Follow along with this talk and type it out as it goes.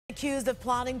Accused of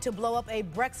plotting to blow up a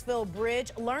Brecksville bridge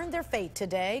learned their fate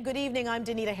today. Good evening, I'm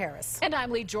Danita Harris. And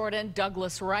I'm Lee Jordan.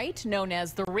 Douglas Wright, known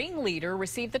as the ringleader,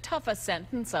 received the toughest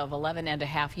sentence of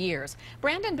 11.5 years.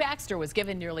 Brandon Baxter was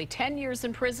given nearly 10 years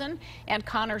in prison, and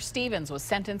Connor Stevens was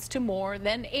sentenced to more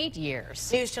than 8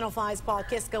 years. News Channel 5's Paul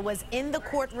Kiska was in the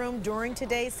courtroom during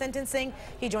today's sentencing.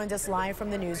 He joins us live from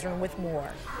the newsroom with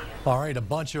more. All right, a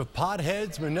bunch of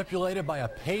potheads manipulated by a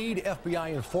paid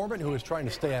FBI informant who is trying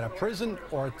to stay out of prison,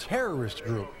 or a terrorist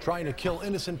group trying to kill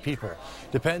innocent people.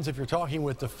 Depends if you're talking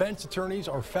with defense attorneys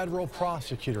or federal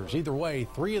prosecutors. Either way,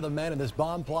 3 of the men in this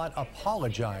bomb plot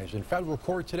apologized in federal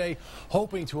court today,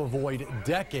 hoping to avoid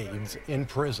decades in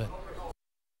prison.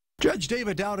 Judge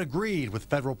David Dowd agreed with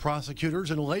federal prosecutors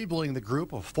in labeling the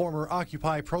group of former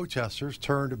Occupy protesters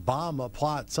turned bomb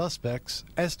plot suspects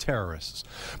as terrorists.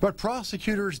 But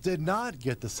prosecutors did not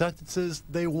get the sentences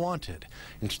they wanted.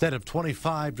 Instead of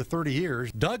 25 to 30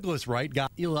 years, Douglas Wright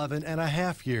got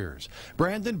 11.5 years.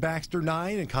 Brandon Baxter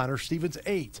 9 and Connor Stevens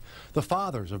 8. The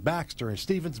fathers of Baxter and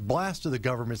Stevens blasted the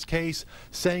government's case,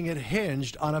 saying it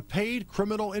hinged on a paid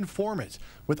criminal informant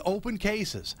with open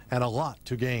cases and a lot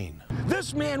to gain.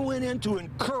 This man went in to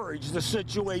encourage the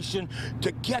situation to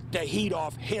get the heat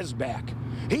off his back.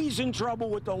 He's in trouble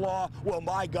with the law. Well,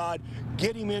 my God,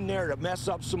 get him in there to mess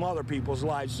up some other people's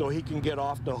lives so he can get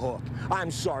off the hook.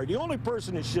 I'm sorry. The only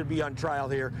person that should be on trial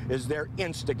here is their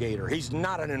instigator. He's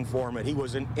not an informant. He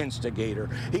was an instigator.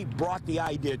 He brought the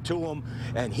idea to him,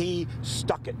 and he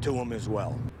stuck it to him as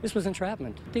well. This was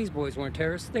entrapment. These boys weren't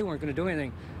terrorists. They weren't going to do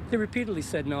anything. They repeatedly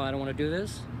said, no, I don't want to do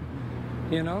this,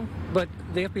 you know, but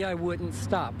the FBI wouldn't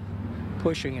stop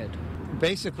pushing it.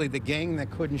 Basically, the gang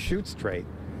that couldn't shoot straight.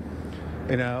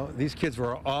 You know, these kids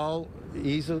were all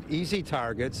easy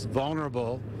targets,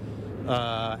 vulnerable.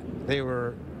 They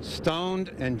were stoned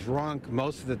and drunk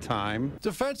most of the time.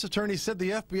 Defense attorneys said the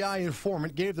FBI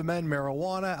informant gave the men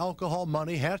marijuana, alcohol,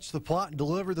 money, hatched the plot, and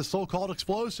delivered the so-called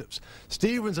explosives.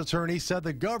 Stevens' attorney said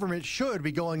the government should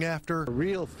be going after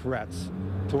real threats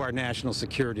to our national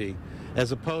security,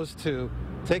 as opposed to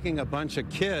taking a bunch of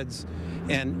kids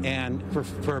and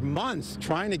for months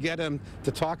trying to get them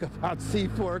to talk about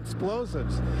C4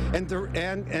 explosives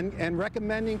and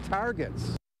recommending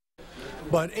targets.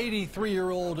 But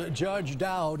 83-year-old Judge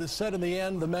Dowd said in the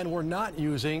end the men were not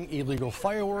using illegal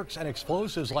fireworks and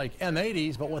explosives like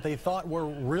M80s, but what they thought were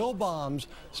real bombs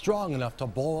strong enough to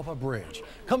blow up a bridge.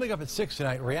 Coming up at 6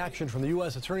 tonight, reaction from the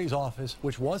U.S. Attorney's Office,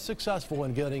 which was successful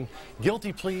in getting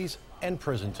guilty pleas and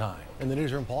prison time. In the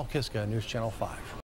newsroom, Paul Kiska, News Channel 5.